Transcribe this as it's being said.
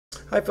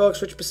Hi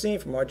folks, Rich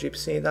Pasini from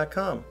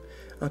rjpasini.com.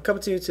 I'm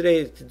coming to you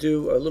today to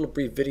do a little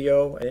brief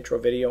video, an intro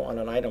video on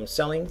an item I'm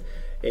selling.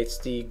 It's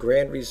the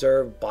Grand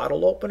Reserve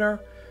bottle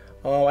opener.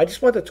 I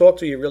just wanted to talk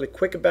to you really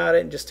quick about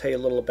it and just tell you a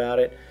little about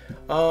it.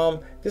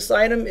 This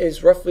item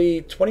is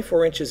roughly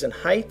 24 inches in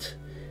height.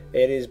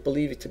 It is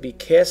believed to be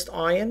cast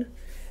iron,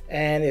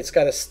 and it's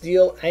got a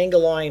steel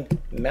angle line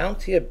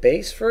mount here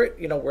base for it,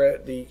 you know, where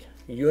the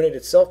unit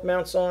itself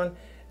mounts on,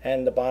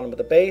 and the bottom of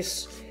the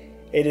base.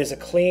 It is a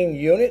clean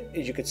unit,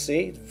 as you can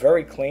see. It's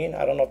very clean.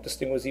 I don't know if this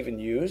thing was even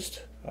used,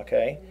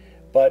 okay?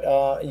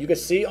 But you can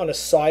see on the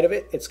side of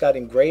it, it's got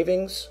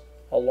engravings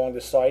along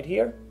the side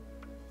here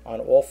on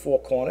all four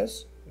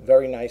corners.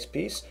 Very nice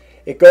piece.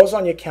 It goes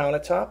on your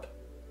countertop,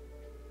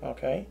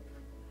 okay?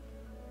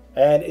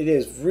 And it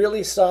is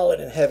really solid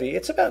and heavy.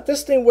 It's about,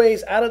 this thing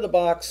weighs out of the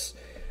box,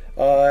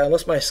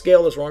 unless my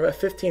scale is wrong, about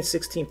 15,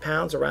 16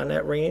 pounds, around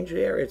that range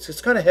there.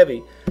 It's kind of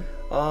heavy,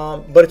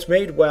 but it's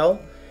made well.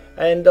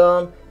 And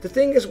the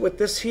thing is with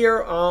this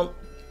here,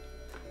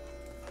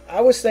 I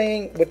was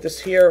saying with this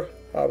here,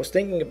 I was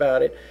thinking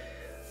about it,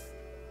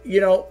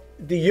 you know,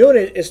 the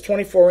unit is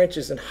 24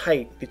 inches in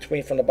height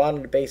between from the bottom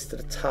of the base to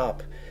the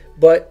top.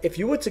 But if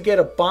you were to get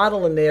a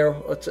bottle in there,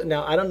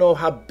 now I don't know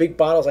how big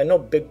bottles, I know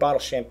big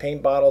bottles,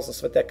 champagne bottles and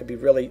stuff like that could be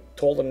really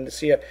taller than this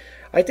here.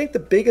 I think the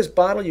biggest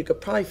bottle you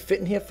could probably fit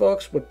in here,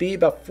 folks, would be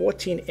about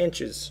 14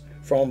 inches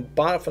from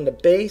the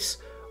base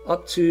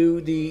up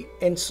to the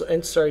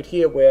insert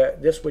here, where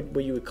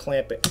you would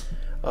clamp it.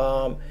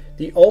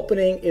 The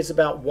opening is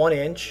about 1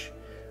 inch.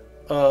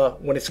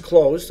 When it's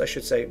closed, I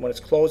should say, when it's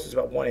closed, it's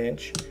about 1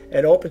 inch.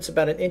 It opens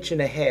about 1.5 inches.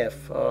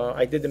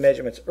 I did the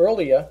measurements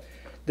earlier.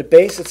 The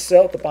base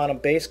itself, the bottom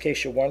base, in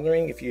case you're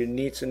wondering, if you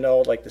need to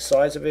know like the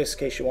size of this, in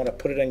case you want to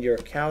put it on your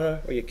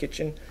counter or your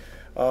kitchen,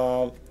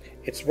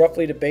 it's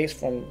roughly the base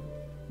from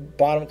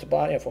bottom to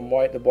bottom, from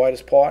the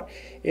widest part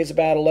is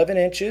about 11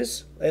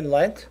 inches in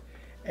length.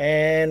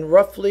 And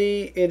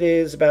roughly it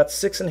is about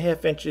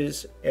 6.5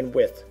 inches in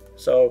width.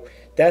 So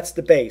that's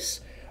the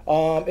base.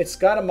 It's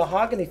got a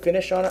mahogany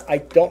finish on it. I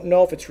don't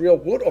know if it's real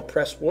wood or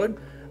pressed wood.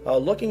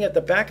 Looking at the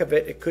back of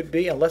it, it could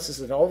be, unless it's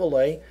an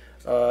overlay,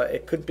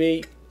 it could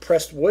be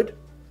pressed wood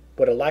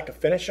with a lack of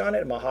finish on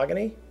it,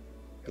 mahogany.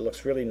 It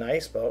looks really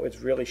nice, but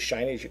it's really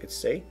shiny, as you can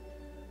see.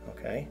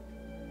 Okay,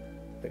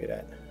 look at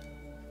that.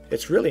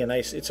 It's really a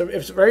nice, it's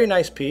a very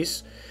nice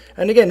piece.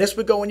 And again, this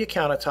would go on your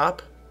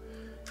countertop.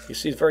 You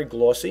see it's very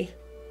glossy,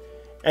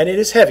 and it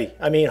is heavy.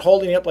 I mean,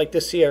 holding it up like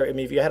this here, I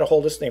mean, if you had to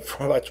hold this thing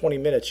for about 20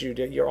 minutes,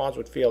 your arms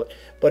would feel it.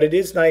 But it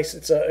is nice.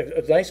 It's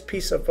a nice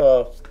piece of,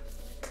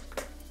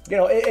 you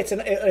know, it's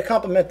a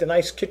compliment to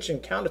nice kitchen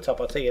countertop,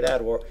 I'll tell you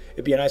that, or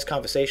it'd be a nice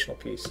conversational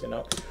piece, you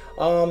know.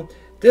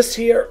 This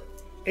here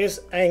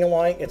is angle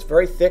line. It's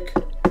very thick.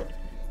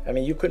 I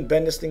mean, you couldn't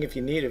bend this thing if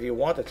you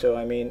wanted to.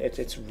 I mean,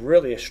 it's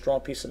really a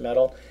strong piece of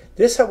metal.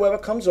 This, however,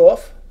 comes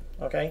off,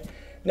 okay?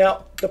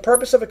 Now, the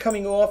purpose of it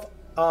coming off,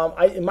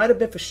 it might have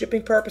been for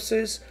shipping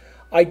purposes.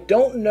 I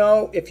don't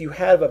know if you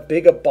have a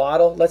bigger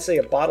bottle, let's say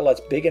a bottle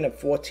that's bigger than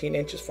 14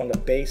 inches from the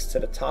base to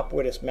the top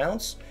where this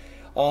mounts.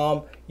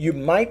 You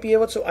might be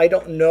able to. I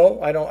don't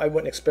know. I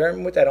wouldn't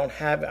experiment with it. I'm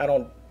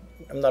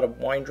not a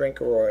wine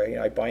drinker, or you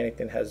know, I buy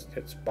anything that has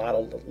it's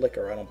bottled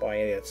liquor. I don't buy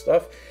any of that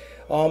stuff.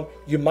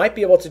 You might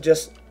be able to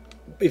just,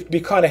 it'd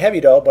be kind of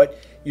heavy though,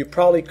 but you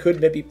probably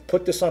could maybe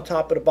put this on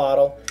top of the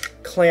bottle,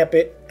 clamp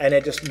it, and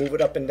then just move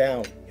it up and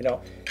down, you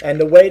know. And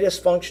the way this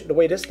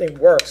thing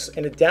works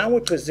in a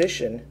downward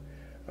position,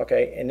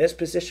 okay, in this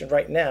position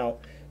right now,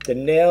 the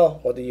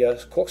nail or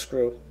the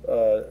corkscrew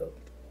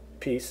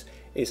piece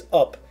is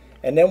up,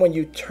 and then when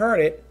you turn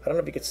it, I don't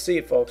know if you can see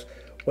it, folks,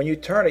 when you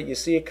turn it, you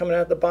see it coming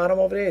out the bottom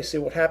over there. You see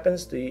what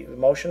happens, the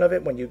motion of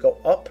it when you go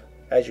up,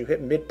 as you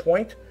hit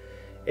midpoint,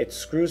 it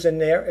screws in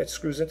there, it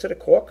screws into the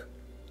cork,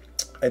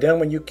 and then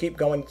when you keep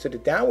going to the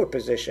downward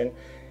position,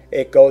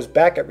 it goes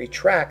back, it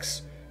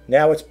retracts.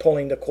 Now it's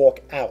pulling the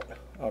cork out,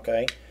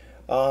 okay?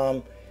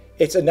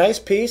 It's a nice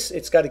piece.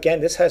 It's got,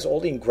 again, this has all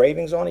the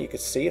engravings on it. You can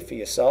see it for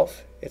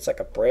yourself. It's like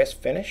a brass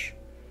finish,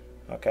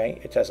 okay?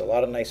 It has a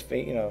lot of nice,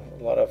 you know,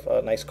 a lot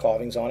of nice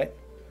carvings on it,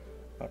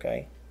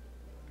 okay?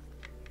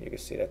 You can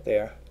see that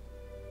there.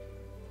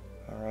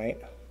 All right.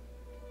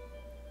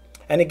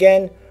 And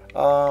again,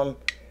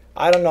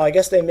 I don't know, I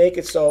guess they make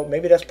it so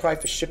maybe that's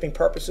probably for shipping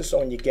purposes. So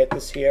when you get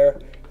this here,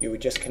 you would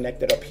just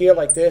connect it up here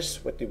like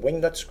this with the wing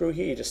nut screw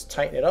here. You just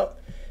tighten it up,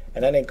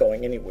 and that ain't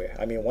going anywhere.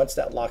 I mean, once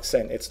that locks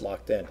in, it's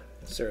locked in.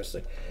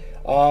 Seriously.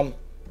 I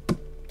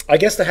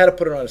guess they had to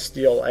put it on a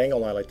steel angle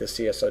line like this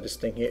here. So this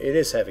thing here, it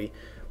is heavy.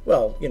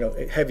 Well, you know,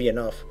 heavy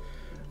enough.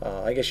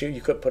 I guess you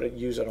could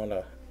use it on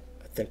a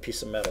thin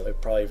piece of metal.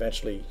 It probably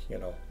eventually, you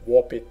know,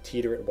 warp it,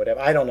 teeter it, whatever.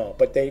 I don't know,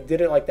 but they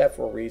did it like that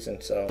for a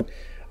reason. So,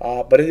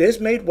 but it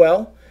is made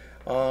well.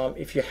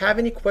 If you have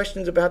any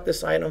questions about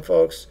this item,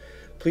 folks,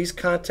 please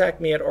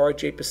contact me at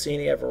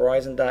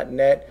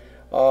rjpasini@verizon.net.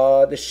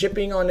 The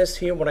shipping on this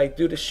here, when I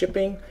do the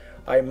shipping,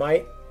 I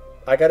might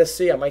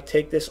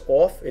take this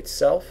off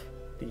itself,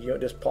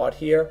 this part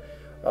here,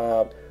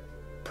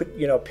 put,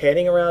 you know,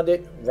 padding around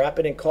it, wrap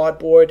it in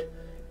cardboard,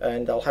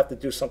 and I'll have to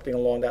do something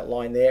along that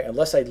line there,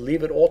 unless I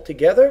leave it all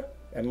together.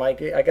 And I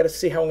got to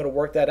see how I'm going to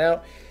work that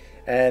out.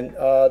 And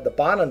the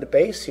bottom, the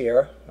base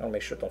here, I'll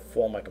make sure it don't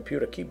fall on my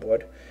computer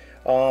keyboard.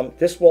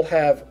 This will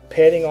have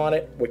padding on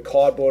it with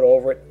cardboard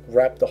over it,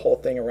 wrap the whole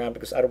thing around,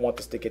 because I don't want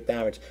this to get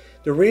damaged.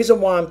 The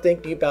reason why I'm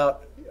thinking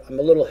about, I'm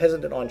a little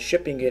hesitant on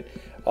shipping it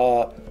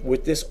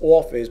with this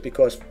off is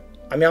because,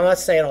 I mean, I'm not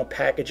saying I'll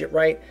package it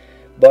right,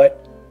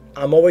 but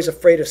I'm always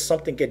afraid if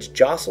something gets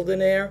jostled in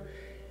there.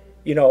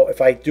 You know, if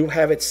I do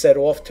have it set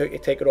off to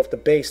take it off the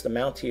base, the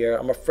mount here,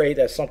 I'm afraid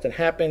that something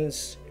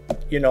happens,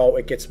 you know,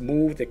 it gets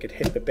moved, it could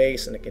hit the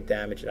base and it can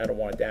damage it. I don't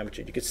want to damage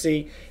it. You can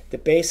see the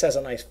base has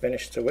a nice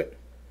finish to it.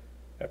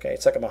 Okay,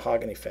 it's like a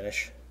mahogany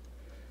finish.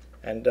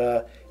 And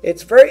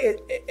it's very,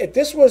 if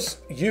this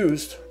was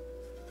used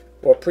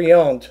or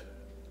pre-owned,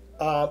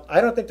 I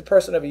don't think the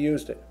person ever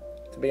used it,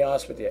 to be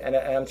honest with you. And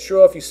I'm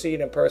sure if you see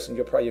it in person,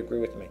 you'll probably agree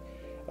with me.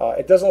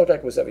 It doesn't look like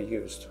it was ever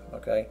used,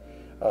 okay?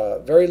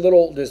 Very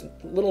little, there's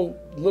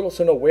little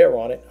to no wear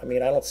on it. I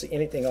mean, I don't see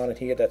anything on it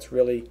here that's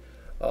really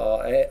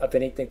of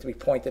anything to be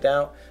pointed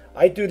out.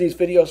 I do these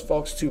videos,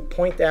 folks, to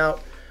point out,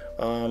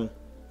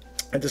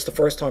 and this is the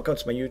first time it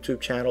comes to my YouTube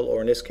channel,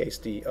 or in this case,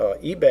 the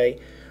eBay.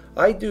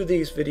 I do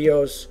these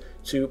videos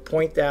to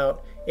point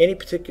out any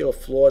particular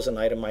flaws an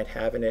item might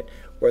have in it,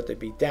 whether it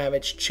be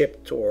damaged,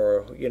 chipped,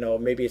 or, you know,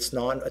 maybe it's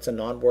a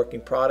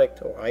non-working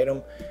product or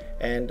item.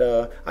 And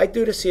I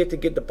do this here to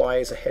give the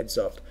buyers a heads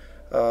up.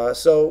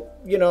 So,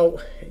 you know,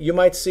 you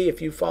might see,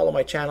 if you follow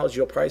my channels,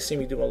 you'll probably see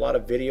me do a lot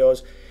of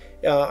videos.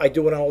 I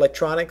do it on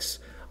electronics.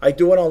 I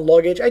do it on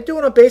luggage. I do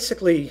it on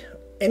basically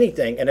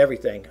anything and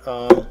everything.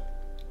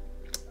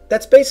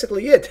 That's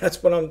basically it.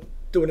 That's what I'm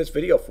doing this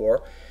video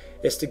for,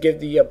 is to give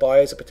the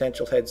buyers a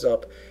potential heads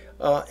up.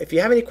 If you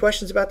have any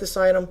questions about this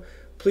item,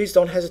 please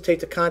don't hesitate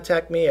to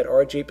contact me at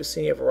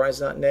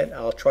rjpacini@verizon.net.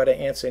 I'll try to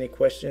answer any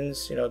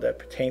questions, you know, that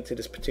pertain to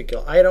this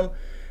particular item.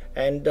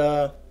 And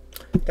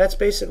that's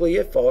basically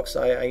it, folks.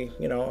 I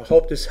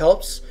hope this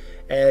helps.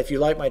 And if you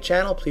like my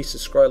channel, please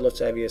subscribe. I'd love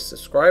to have you as a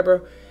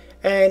subscriber.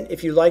 And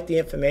if you like the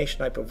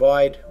information I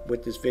provide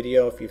with this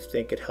video, if you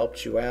think it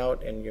helps you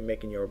out and you're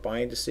making your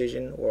buying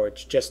decision, or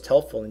it's just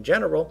helpful in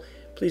general,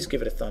 please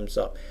give it a thumbs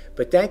up.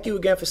 But thank you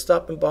again for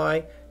stopping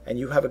by, and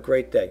you have a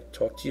great day.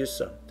 Talk to you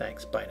soon.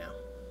 Thanks. Bye now.